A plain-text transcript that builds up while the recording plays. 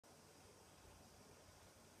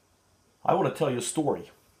I want to tell you a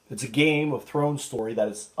story. It's a Game of Thrones story that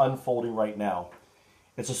is unfolding right now.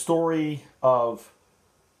 It's a story of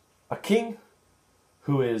a king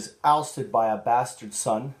who is ousted by a bastard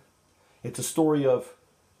son. It's a story of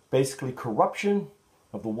basically corruption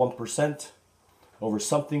of the 1% over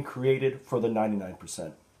something created for the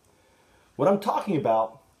 99%. What I'm talking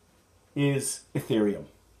about is Ethereum.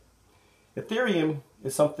 Ethereum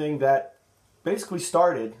is something that basically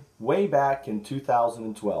started way back in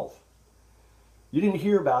 2012. You didn't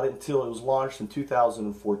hear about it until it was launched in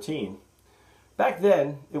 2014. Back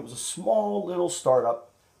then, it was a small little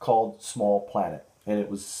startup called Small Planet. And it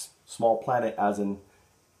was Small Planet as in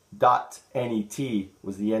 .net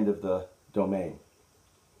was the end of the domain.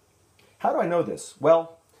 How do I know this?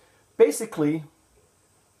 Well, basically,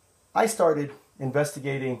 I started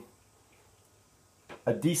investigating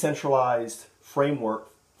a decentralized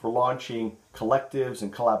framework for launching collectives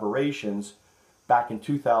and collaborations back in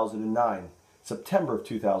 2009. September of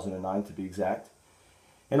 2009 to be exact.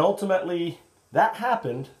 And ultimately that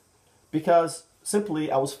happened because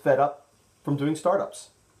simply I was fed up from doing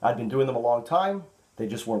startups. I'd been doing them a long time, they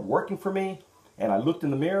just weren't working for me, and I looked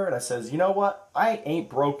in the mirror and I says, you know what, I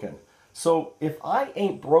ain't broken. So if I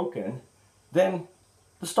ain't broken, then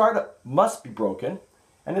the startup must be broken,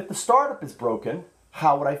 and if the startup is broken,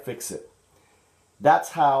 how would I fix it? That's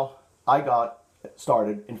how I got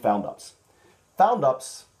started in Foundups.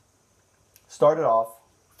 Foundups started off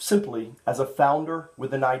simply as a founder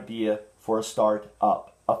with an idea for a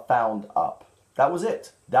startup, a found up. That was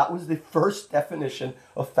it. That was the first definition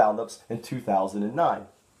of Foundups in 2009.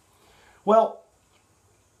 Well,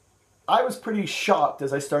 I was pretty shocked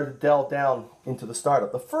as I started to delve down into the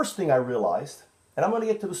startup. The first thing I realized, and I'm going to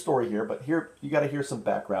get to the story here, but here you got to hear some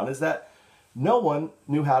background, is that no one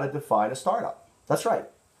knew how to define a startup. That's right.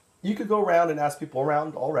 You could go around and ask people all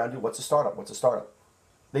around you, what's a startup? What's a startup?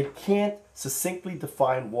 They can't succinctly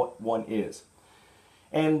define what one is.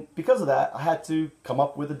 And because of that, I had to come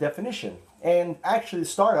up with a definition. And actually, the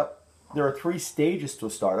startup, there are 3 stages to a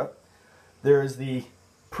startup. There is the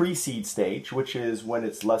pre-seed stage, which is when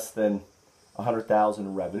it's less than 100,000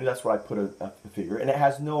 in revenue. That's what I put a figure. And it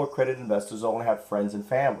has no accredited investors, only have friends and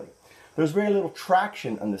family. There's very little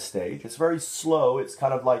traction on this stage. It's very slow. It's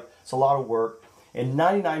kind of like, it's a lot of work. And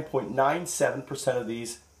 99.97% of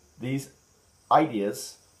these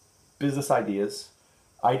ideas, business ideas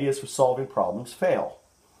for solving problems, fail.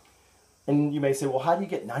 And you may say, well, how do you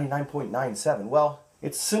get 99.97? Well,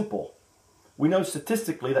 it's simple. We know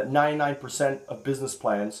statistically that 99% of business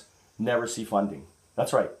plans never see funding.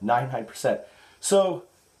 That's right, 99%. So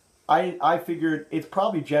I figured it's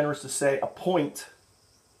probably generous to say a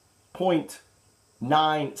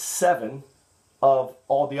 0.97 of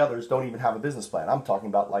all the others don't even have a business plan. I'm talking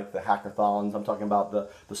about like the hackathons, I'm talking about the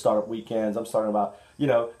startup weekends, I'm talking about, you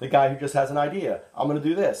know, the guy who just has an idea. I'm going to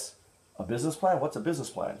do this. A business plan? What's a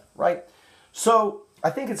business plan, right? So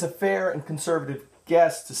I think it's a fair and conservative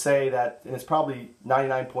guess to say that it's probably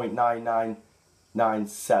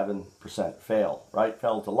 99.9997% fail, right?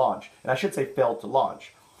 Fail to launch. And I should say fail to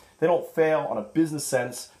launch. They don't fail on a business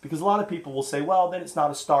sense because a lot of people will say, well, then it's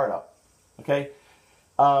not a startup, okay?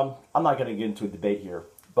 I'm not going to get into a debate here,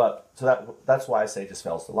 but so that's why I say it just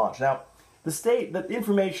fails to launch. Now, the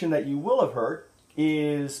information that you will have heard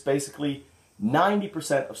is basically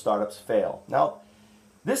 90% of startups fail. Now,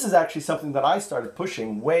 this is actually something that I started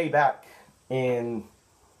pushing way back in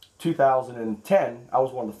 2010. I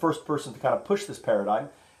was one of the first person to kind of push this paradigm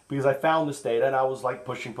because I found this data and I was like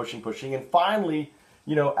pushing, and finally,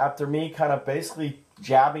 you know, after me kind of basically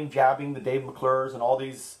jabbing the Dave McClures and all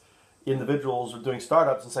these individuals are doing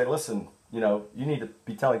startups and say, listen, you know, you need to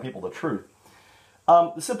be telling people the truth.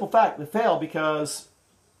 The simple fact, they fail because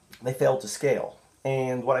they fail to scale.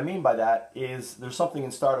 And what I mean by that is there's something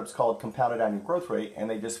in startups called compounded annual growth rate, and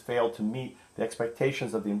they just fail to meet the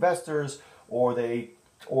expectations of the investors, or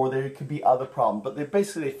there could be other problems, but they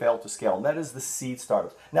fail to scale, and that is the seed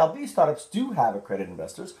startups. Now, these startups do have accredited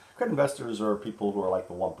investors. Accredited investors are people who are like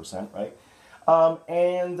the 1%, right? So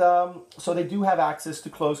they do have access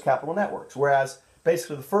to closed capital networks, whereas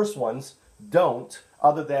basically the first ones don't,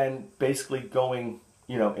 other than basically going,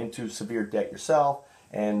 you know, into severe debt yourself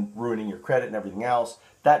and ruining your credit and everything else.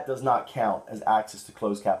 That does not count as access to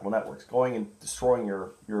closed capital networks. Going and destroying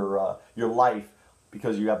your life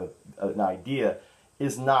because you have an idea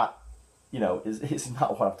is not, you know, is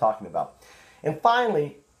not what I'm talking about. And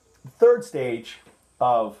finally, the third stage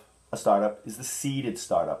of a startup is the seeded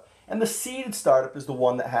startup. And the seeded startup is the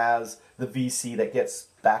one that has the VC that gets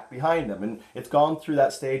back behind them. And it's gone through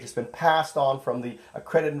that stage. It's been passed on from the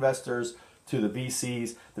accredited investors to the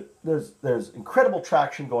VCs. There's incredible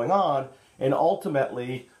traction going on. And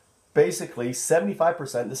ultimately, basically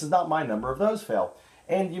 75%, this is not my number, of those fail.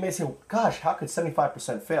 And you may say, well, gosh, how could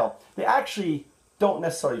 75% fail? They actually don't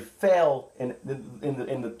necessarily fail in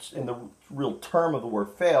the real term of the word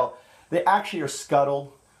fail. They actually are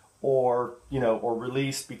scuttled or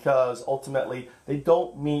released because ultimately they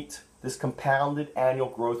don't meet this compounded annual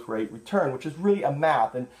growth rate return, which is really a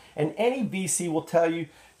math. And any VC will tell you,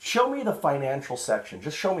 show me the financial section.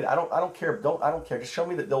 Just show me that. I don't care. I don't care. Just show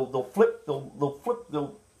me that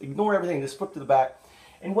they'll ignore everything, just flip to the back.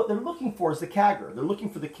 And what they're looking for is the CAGR. They're looking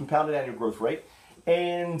for the compounded annual growth rate.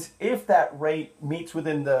 And if that rate meets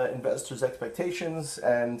within the investor's expectations,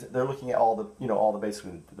 and they're looking at all the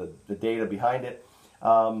basically the data behind it,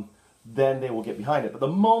 then they will get behind it. But the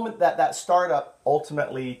moment that startup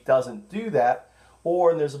ultimately doesn't do that,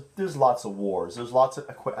 or there's lots of wars, there's lots of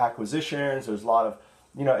acquisitions, there's a lot of,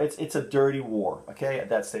 it's a dirty war, okay, at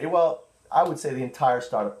that stage. Well, I would say the entire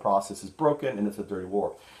startup process is broken and it's a dirty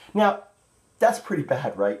war. Now, that's pretty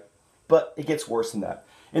bad, right? But it gets worse than that.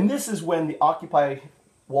 And this is when the Occupy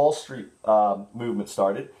Wall Street movement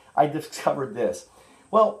started. I discovered this.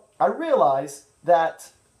 Well, I realized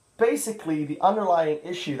that basically the underlying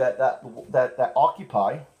issue that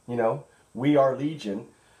Occupy, We Are Legion,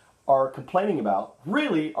 are complaining about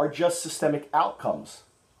really are just systemic outcomes.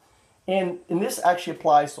 And this actually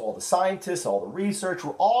applies to all the scientists, all the research.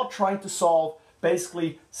 We're all trying to solve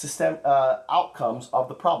basically outcomes of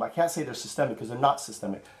the problem. I can't say they're systemic because they're not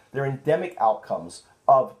systemic. They're endemic outcomes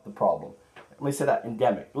of the problem. Let me say that,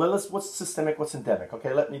 endemic. What's systemic, what's endemic?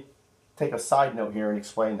 Okay, let me take a side note here and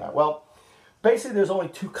explain that. Well, basically there's only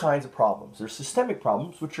two kinds of problems. There's systemic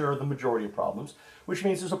problems, which are the majority of problems, which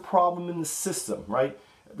means there's a problem in the system, right?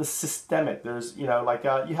 The systemic, there's, you have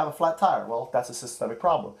a flat tire. Well, that's a systemic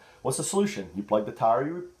problem. What's the solution? You plug the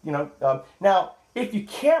tire, now, if you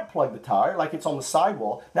can't plug the tire, like it's on the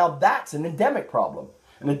sidewall, now that's an endemic problem.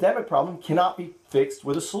 An endemic problem cannot be fixed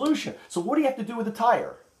with a solution. So what do you have to do with the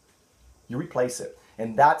tire? You replace it.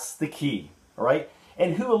 And that's the key, all right?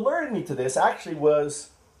 And who alerted me to this actually was,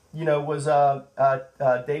 Dave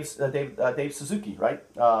Suzuki, right?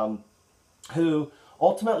 Who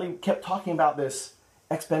ultimately kept talking about this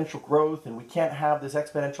exponential growth, and we can't have this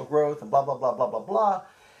exponential growth, and blah, blah, blah, blah, blah, blah.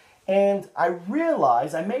 And I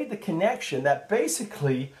realized, I made the connection that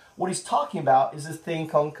basically what he's talking about is this thing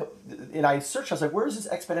called, and I searched, I was like, where is this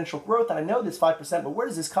exponential growth? And I know this 5%, but where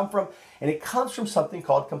does this come from? And it comes from something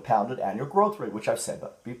called compounded annual growth rate, which I've said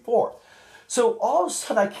before. So all of a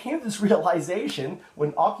sudden I came to this realization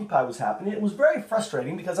when Occupy was happening. It was very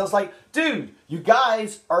frustrating because I was like, dude, you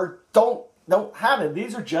guys don't have it.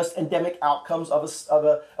 These are just endemic outcomes of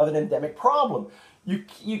an endemic problem. You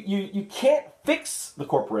can't fix the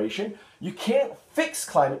corporation. You can't fix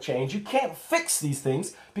climate change. You can't fix these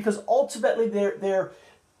things because ultimately they're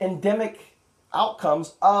endemic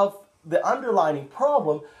outcomes of the underlying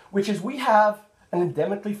problem, which is we have an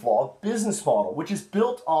endemically flawed business model, which is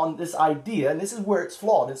built on this idea, and this is where it's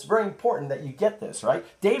flawed. It's very important that you get this, right?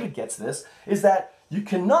 David gets this, is that you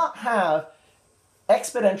cannot have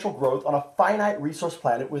exponential growth on a finite resource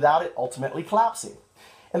planet without it ultimately collapsing.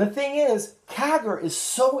 And the thing is, CAGR is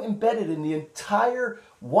so embedded in the entire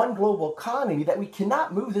one global economy that we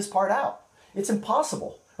cannot move this part out. It's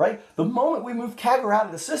impossible, right? The moment we move CAGR out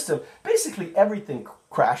of the system, basically everything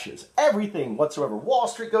crashes. Everything whatsoever. Wall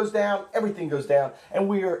Street goes down, everything goes down, and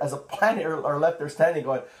we are, as a planet, are left there standing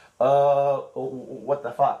going, what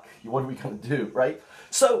the fuck? What are we going to do, right?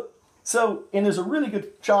 And there's a really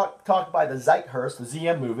good talk by the Zeithurst, the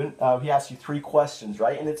ZM movement. He asks you 3 questions,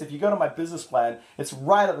 right? And it's, if you go to my business plan, it's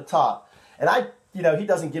right at the top. And he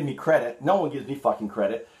doesn't give me credit. No one gives me fucking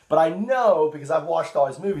credit. But I know, because I've watched all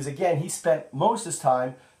his movies, again, he spent most of his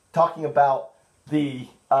time talking about the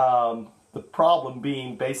problem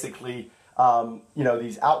being basically,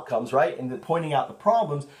 these outcomes, right? And pointing out the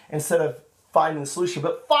problems instead of finding the solution.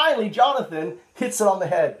 But finally, Jonathan hits it on the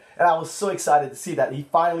head. And I was so excited to see that. He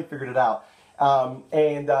finally figured it out.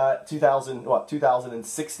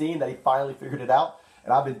 2016, that he finally figured it out.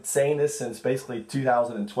 And I've been saying this since basically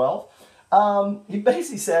 2012. He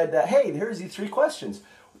basically said that, hey, here's these 3 questions.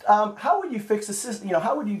 How would you fix the system?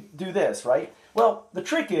 How would you do this, right? Well, the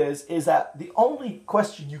trick is that the only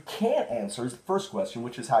question you can't answer is the first question,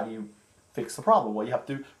 which is how do you fix the problem? Well, you have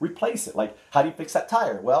to replace it. Like, how do you fix that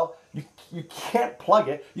tire? Well, you can't plug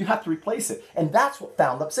it. You have to replace it. And that's what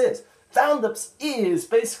Foundups is. Foundups is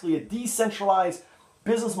basically a decentralized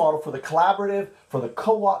business model for the collaborative, for the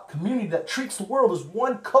co-op community that treats the world as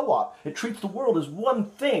one co-op. It treats the world as one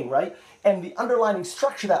thing, right? And the underlying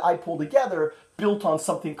structure that I pulled together, built on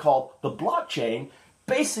something called the blockchain,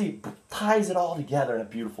 basically ties it all together in a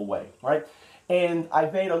beautiful way, right? And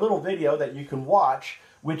I've made a little video that you can watch,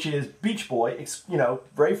 which is Beach Boy, you know,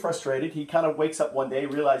 very frustrated. He kind of wakes up one day,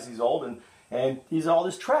 realizes he's old, and he's all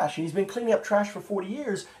this trash. And he's been cleaning up trash for 40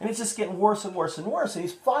 years, and it's just getting worse and worse and worse, and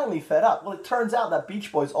he's finally fed up. Well, it turns out that Beach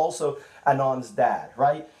Boy is also Anon's dad,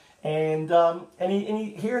 right? And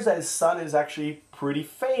he hears that his son is actually pretty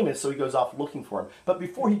famous, so he goes off looking for him. But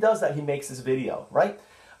before he does that, he makes this video, right?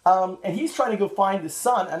 And he's trying to go find his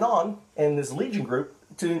son, Anon, in this Legion group,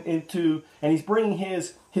 and he's bringing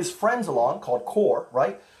his friends along, called Core,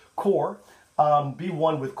 right? Core, be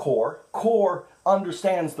one with Core. Core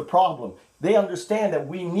understands the problem. They understand that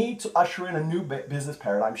we need to usher in a new business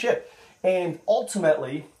paradigm shift. And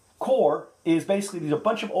ultimately, Core is basically, these are a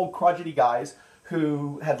bunch of old crotchety guys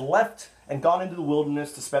who had left and gone into the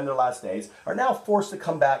wilderness to spend their last days, are now forced to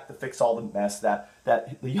come back to fix all the mess that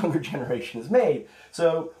the younger generation has made.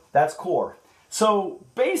 So that's Core. So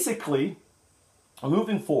basically,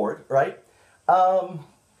 moving forward, right, going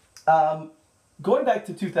back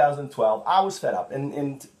to 2012, I was fed up.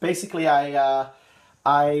 And basically I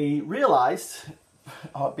realized,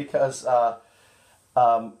 because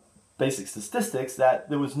basic statistics, that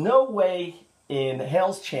there was no way in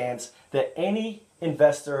hell's chance that any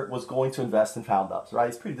investor was going to invest in Foundups, right?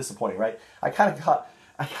 It's pretty disappointing, right? I kind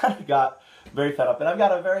of got very fed up, and I've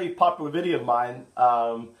got a very popular video of mine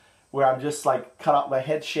where I'm just like cut off my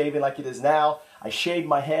head shaving like it is now. I shave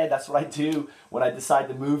my head. That's what I do when I decide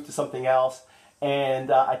to move to something else. And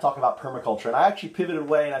I talk about permaculture, and I actually pivoted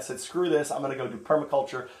away and I said, screw this, I'm going to go do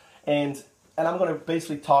permaculture, and I'm going to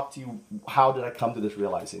basically talk to you, how did I come to this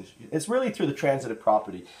realization? It's really through the transitive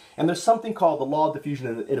property. And there's something called the law of diffusion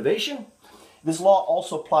and innovation. This law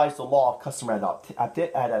also applies to the law of customer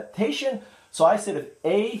adaptation. So I said if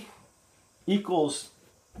A equals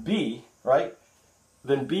B, right,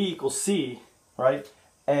 then B equals C, right,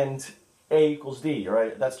 and A equals D,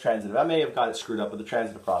 right? That's transitive. I may have got it screwed up with the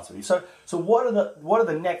transitive property. So what are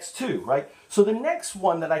the next two, right? So the next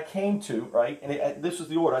one that I came to, right, and this was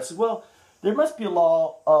the order. I said, well, there must be a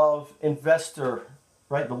law of investor,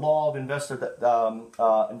 right? The law of investor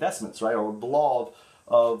investments, right? Or the law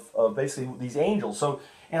of basically these angels. So,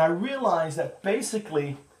 and I realized that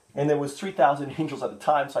basically, and there was 3,000 angels at the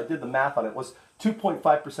time, so I did the math on it, was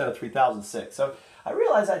 2.5% of 3,006. So I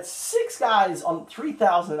realized I had 6 guys on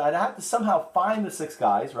 3,000. I'd have to somehow find the 6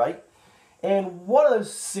 guys, right? And one of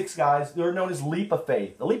those 6 guys, they're known as Leap of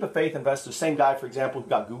Faith. The Leap of Faith investor, same guy, for example, who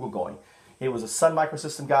got Google going. He was a Sun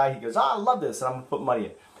Microsystem guy. He goes, I love this, and I'm going to put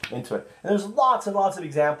money into it. And there's lots and lots of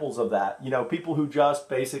examples of that. You know, people who just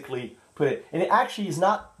basically put it. And it actually is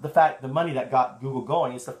not the money that got Google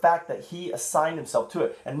going. It's the fact that he assigned himself to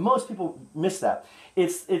it. And most people miss that.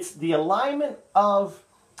 It's the alignment of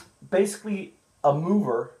basically a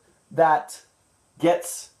mover that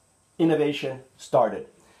gets innovation started.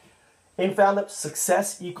 In Foundups,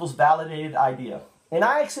 success equals validated idea. And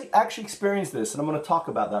I actually experienced this, and I'm going to talk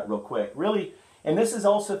about that real quick. Really, and this is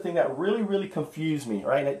also a thing that really confused me,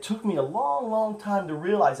 right? And it took me a long time to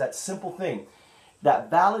realize that simple thing. That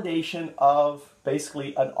validation of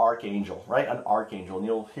basically an archangel, right? An archangel, and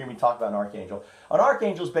you'll hear me talk about an archangel. An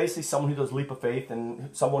archangel is basically someone who does leap of faith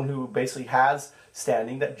and someone who basically has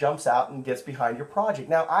standing that jumps out and gets behind your project.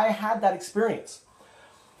 Now, I had that experience.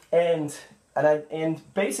 And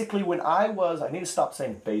basically when I need to stop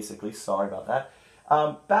saying basically, sorry about that.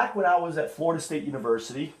 Back when I was at Florida State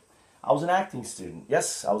University, I was an acting student.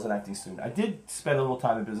 Yes, I was an acting student. I did spend a little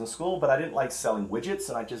time in business school, but I didn't like selling widgets,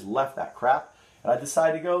 and I just left that crap. And I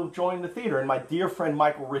decided to go join the theater. And my dear friend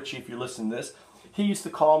Michael Ritchie, if you're listening to this, he used to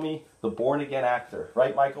call me the born-again actor.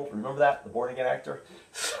 Right, Michael? Remember that? The born-again actor?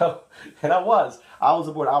 So, and I was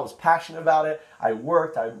aboard. I was passionate about it. I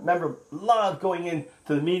worked. I loved going into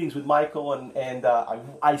the meetings with Michael, and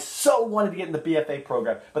I so wanted to get in the BFA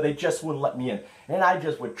program, but they just wouldn't let me in. And I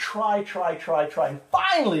just would try, and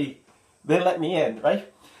finally they let me in,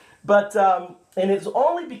 right? But, and it's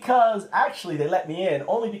only because, actually they let me in,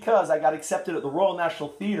 only because I got accepted at the Royal National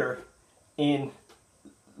Theatre in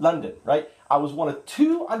London, right? I was one of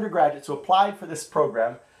 2 undergraduates who applied for this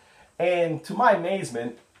program, and to my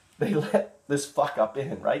amazement, they let this fuck up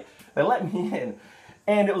in, right? They let me in,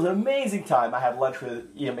 and it was an amazing time. I had lunch with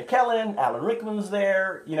Ian McKellen, Alan Rickman was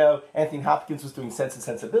there, you know, Anthony Hopkins was doing Sense and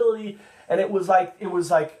Sensibility, and it was like,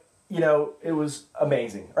 you know, it was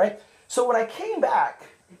amazing, right? So when I came back,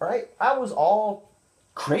 right, I was all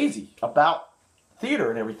crazy about theater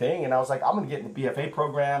and everything, and I was like, I'm going to get in the BFA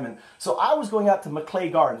program. And so I was going out to Maclay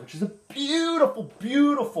Gardens, which is a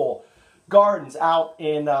beautiful gardens out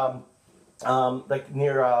in like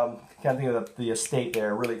near can't think of the estate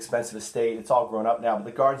there, really expensive estate. It's all grown up now, but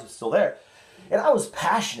the gardens are still there. And I was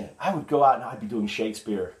passionate. I would go out and I'd be doing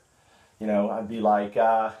Shakespeare, You know, I'd be like,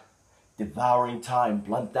 devouring time,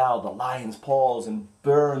 blunt thou the lion's paws and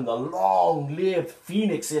burn the long-lived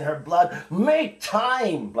phoenix in her blood. Make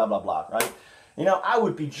time, blah, blah, blah, right? You know, I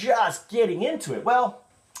would be just getting into it. Well,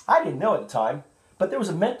 I didn't know at the time, but there was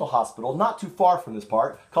a mental hospital not too far from this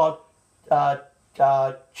part called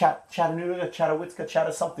Chattanooga,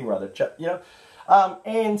 Chatta something or other, you know?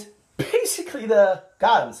 And basically God,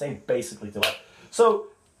 I'm saying basically too much. So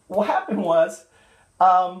what happened was,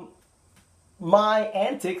 my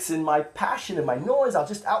antics and my passion and my noise, I was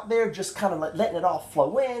just out there just kind of letting it all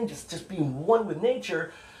flow in, just being one with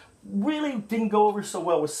nature, really didn't go over so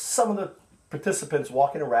well with some of the participants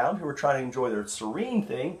walking around who were trying to enjoy their serene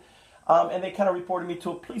thing. And they kind of reported me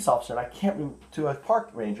to a police officer, and I can't remember, to a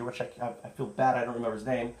park ranger, which I feel bad, I don't remember his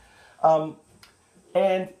name.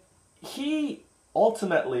 And he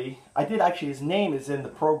ultimately, his name is in the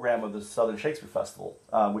program of the Southern Shakespeare Festival,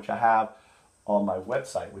 which I have on my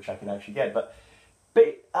website, which I can actually get. But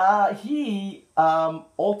he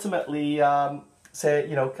ultimately said,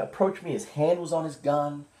 you know, approached me. His hand was on his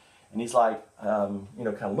gun, and he's like, you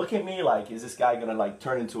know, kind of looking at me like, is this guy gonna like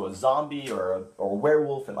turn into a zombie or a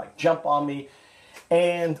werewolf and like jump on me?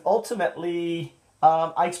 And ultimately,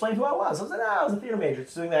 I explained who I was. I was like, I was a theater major,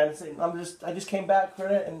 just doing that. And I just came back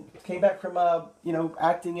from it, and came back from you know,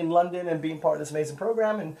 acting in London and being part of this amazing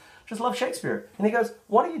program, and just love Shakespeare. And he goes,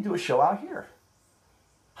 why don't you do a show out here?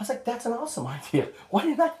 I was like, that's an awesome idea. Why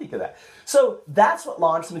didn't I think of that? So that's what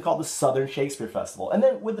launched something called the Southern Shakespeare Festival. And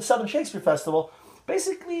then with the Southern Shakespeare Festival,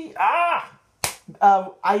 basically, I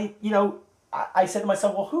said to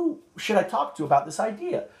myself, well, who should I talk to about this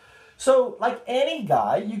idea? So like any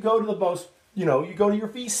guy, you go to the most, you know, you go to your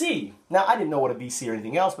VC. Now, I didn't know what a VC or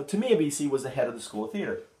anything else, but to me, a VC was the head of the School of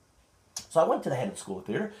Theater. So I went to the head of the School of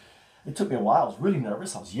Theater. It took me a while. I was really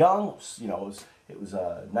nervous. I was young. You know, it was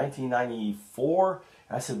 1994.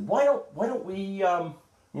 And I said, why don't we, you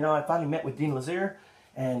know, I finally met with Dean Lazier,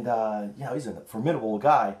 and, you know, he's a formidable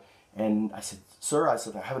guy. And I said, sir, I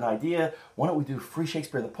have an idea. Why don't we do free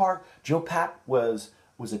Shakespeare in the Park? Joe Papp was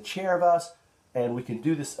a chair of us, and we can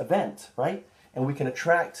do this event, right? And we can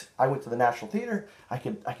attract, I went to the National Theater, I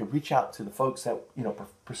could reach out to the folks that, you know,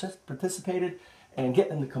 participated and get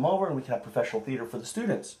them to come over, and we can have professional theater for the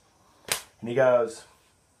students. And he goes,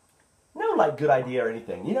 no, like, good idea or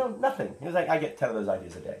anything. You know, nothing. He was like, I get 10 of those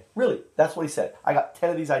ideas a day. Really, that's what he said. I got 10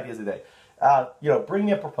 of these ideas a day. You know, bring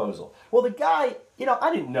me a proposal. Well, the guy, you know,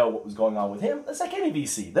 I didn't know what was going on with him. It's like any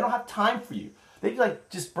VC. They don't have time for you. They like,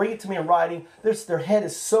 just bring it to me in writing. Their head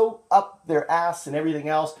is so up their ass and everything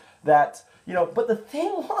else that, you know, but the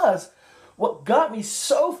thing was, what got me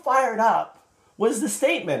so fired up was the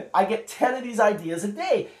statement, I get 10 of these ideas a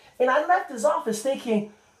day. And I left his office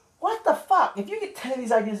thinking, what the fuck? If you get 10 of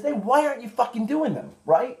these ideas a day, why aren't you fucking doing them,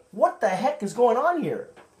 right? What the heck is going on here?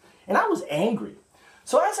 And I was angry.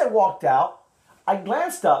 So as I walked out, I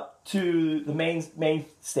glanced up to the main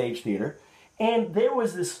stage theater, and there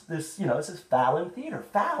was this you know, this is Fallon Theater.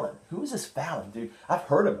 Fallon. Who is this Fallon, dude? I've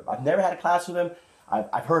heard of him. I've never had a class with him.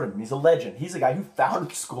 I've heard of him. He's a legend. He's the guy who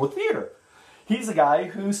founded the School of Theater. He's the guy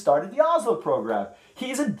who started the Oslo program.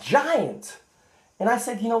 He's a giant. And I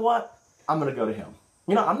said, you know what? I'm going to go to him.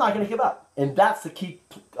 You know, I'm not going to give up. And that's the key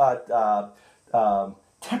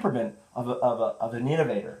temperament of an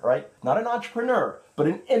innovator, right? Not an entrepreneur, but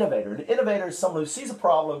an innovator. An innovator is someone who sees a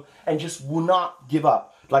problem and just will not give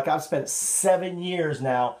up. Like, I've spent 7 years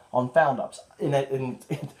now on Foundups. And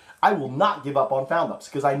I will not give up on Foundups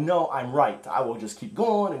because I know I'm right. I will just keep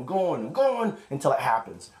going and going and going until it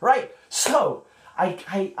happens, right? So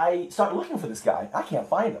I start looking for this guy. I can't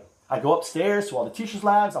find him. I go upstairs to all the teachers'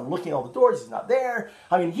 labs. I'm looking at all the doors. He's not there.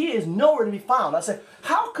 I mean, he is nowhere to be found. I said,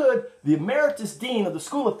 how could the emeritus dean of the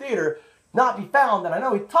School of Theater not be found? And I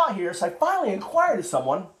know he taught here. So I finally inquired to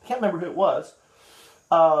someone. I can't remember who it was.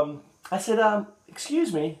 I said,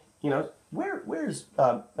 excuse me, you know, where's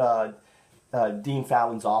Dean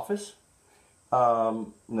Fallon's office?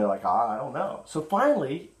 And they're like, I don't know. So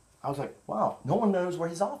finally, I was like, wow, no one knows where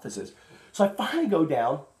his office is. So I finally go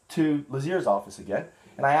down to Lazier's office again.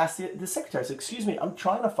 And I asked the secretary, I said, excuse me, I'm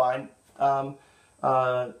trying to find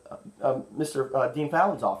Mr. Dean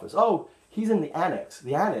Fallon's office. Oh, he's in the annex.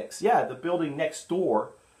 The annex, yeah, the building next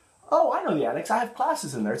door. Oh, I know the annex. I have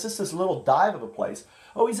classes in there. It's just this little dive of a place.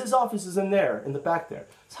 Oh, his office is in there, in the back there.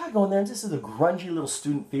 So I go in there, and this is a grungy little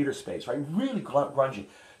student theater space, right? Really grungy.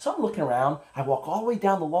 So I'm looking around. I walk all the way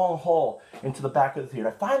down the long hall into the back of the theater.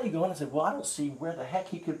 I finally go in and I said, well, I don't see where the heck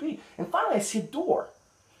he could be. And finally, I see a door.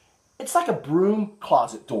 It's like a broom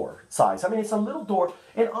closet door size. I mean, it's a little door,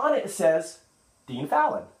 and on it says, Dean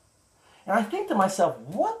Fallon. And I think to myself,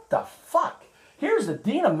 what the fuck? here's the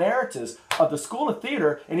Dean Emeritus of the School of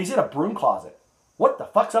Theater, and he's in a broom closet. What the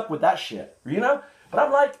fuck's up with that shit? You know? But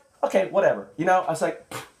I'm like, okay, whatever. You know, I was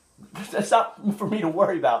like, that's not for me to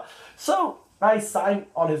worry about. So I signed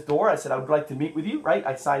on his door. I said, I would like to meet with you, right?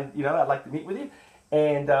 I signed, you know, I'd like to meet with you.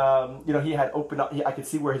 And, you know, he had I could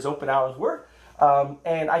see where his open hours were.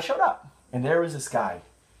 And I showed up. And there was this guy.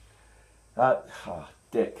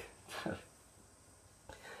 Dick.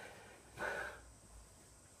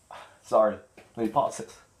 Sorry. Let me pause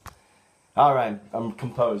this. All right, I'm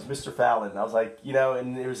composed. Mr. Fallon. I was like, you know,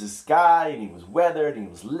 and there was this guy, and he was weathered, and he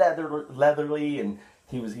was leathery, and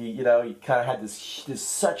he you know, he kind of had this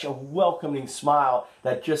such a welcoming smile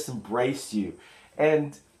that just embraced you.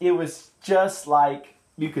 And it was just like,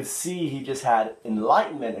 you could see he just had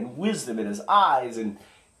enlightenment and wisdom in his eyes, and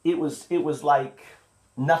it was like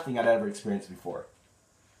nothing I'd ever experienced before.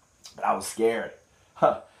 But I was scared.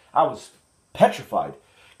 I was petrified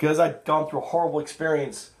because I'd gone through a horrible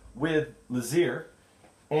experience with Lazier,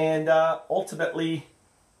 and ultimately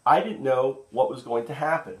I didn't know what was going to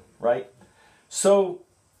happen, right? So,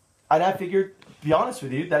 and I figured, to be honest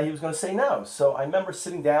with you, that he was going to say no. So I remember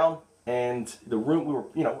sitting down, and the room, we were,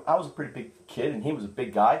 you know, I was a pretty big kid and he was a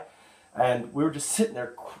big guy, and we were just sitting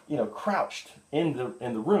there, you know, crouched in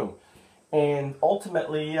the room. And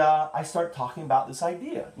ultimately, I started talking about this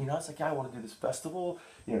idea. You know, it's like, I want to do this festival,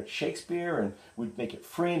 you know, Shakespeare, and we'd make it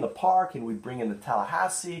free in the park, and we'd bring in the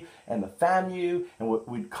Tallahassee and the FAMU, and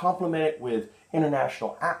we'd complement it with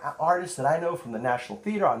international artists that I know from the National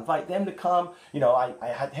Theater. I invite them to come. You know, I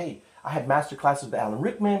had master classes with Alan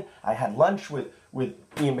Rickman. I had lunch with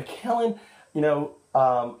Ian McKellen. You know,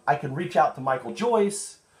 I could reach out to Michael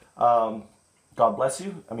Joyce. God bless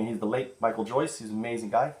you. I mean, he's the late Michael Joyce. He's an amazing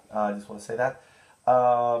guy. I just want to say that.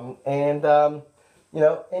 You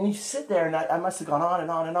know, and you sit there, and I must have gone on and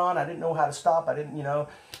on and on. I didn't know how to stop. I didn't, you know.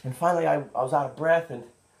 And finally, I was out of breath, and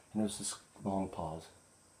there was this long pause.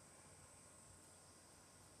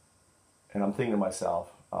 And I'm thinking to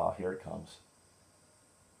myself, oh, here it comes.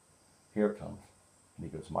 Here it comes. And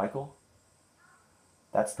he goes, Michael,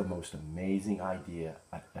 that's the most amazing idea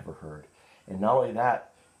I've ever heard. And not only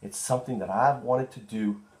that, it's something that I've wanted to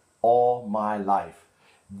do all my life.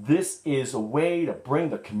 This is a way to bring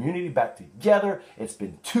the community back together. It's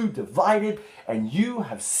been too divided, and you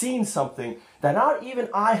have seen something that not even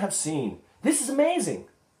I have seen. This is amazing.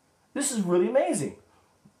 This is really amazing.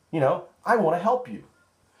 You know, I want to help you.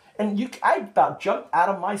 And I about jumped out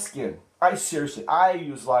of my skin. I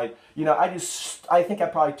was like, you know, I think I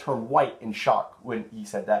probably turned white in shock when he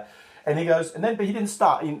said that. And he goes, but he didn't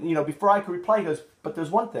stop. You know, before I could reply, he goes, but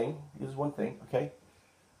there's one thing, okay?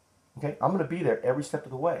 Okay, I'm going to be there every step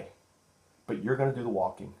of the way, but you're going to do the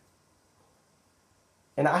walking.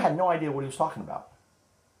 And I had no idea what he was talking about,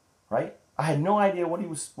 right? I had no idea what he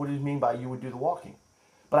mean by you would do the walking.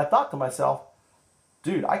 But I thought to myself,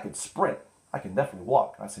 dude, I could sprint. I can definitely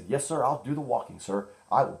walk. And I said, yes, sir, I'll do the walking, sir.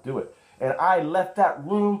 I will do it. And I left that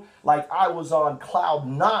room like I was on cloud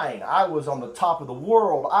 9. I was on the top of the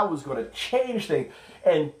world. I was going to change things.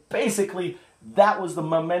 And basically, that was the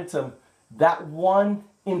momentum. That one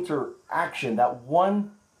interaction, that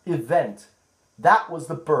one event, that was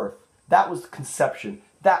the birth. That was the conception.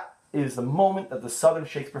 That is the moment that the Southern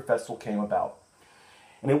Shakespeare Festival came about.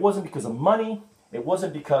 And it wasn't because of money. It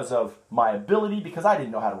wasn't because of my ability, because I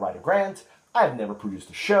didn't know how to write a grant. I had never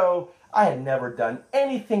produced a show. I had never done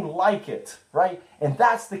anything like it, right? And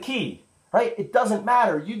that's the key, right? It doesn't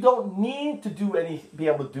matter. You don't need to be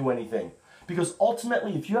able to do anything. Because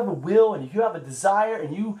ultimately, if you have a will and if you have a desire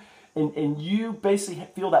and you basically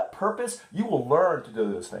feel that purpose, you will learn to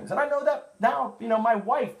do those things. And I know that now, you know, my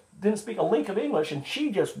wife didn't speak a lick of English, and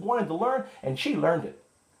she just wanted to learn, and she learned it.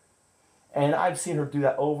 And I've seen her do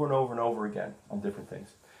that over and over and over again on different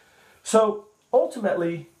things. So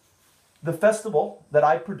ultimately, the festival that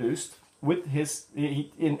I produced with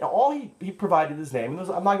he provided his name.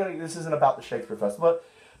 This isn't about the Shakespeare Festival,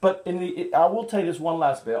 but I will tell you this one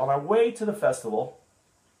last bit. On our way to the festival,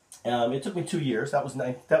 it took me 2 years. That was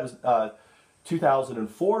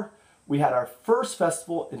 2004. We had our first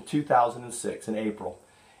festival in 2006 in April.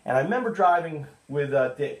 And I remember driving with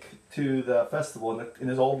Dick to the festival in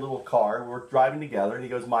his old little car. We were driving together, and he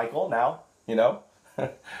goes, Michael, now, you know,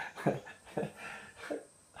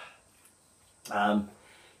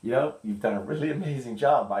 you know, you've done a really amazing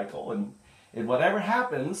job, Michael. And whatever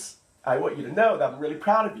happens, I want you to know that I'm really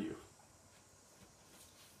proud of you.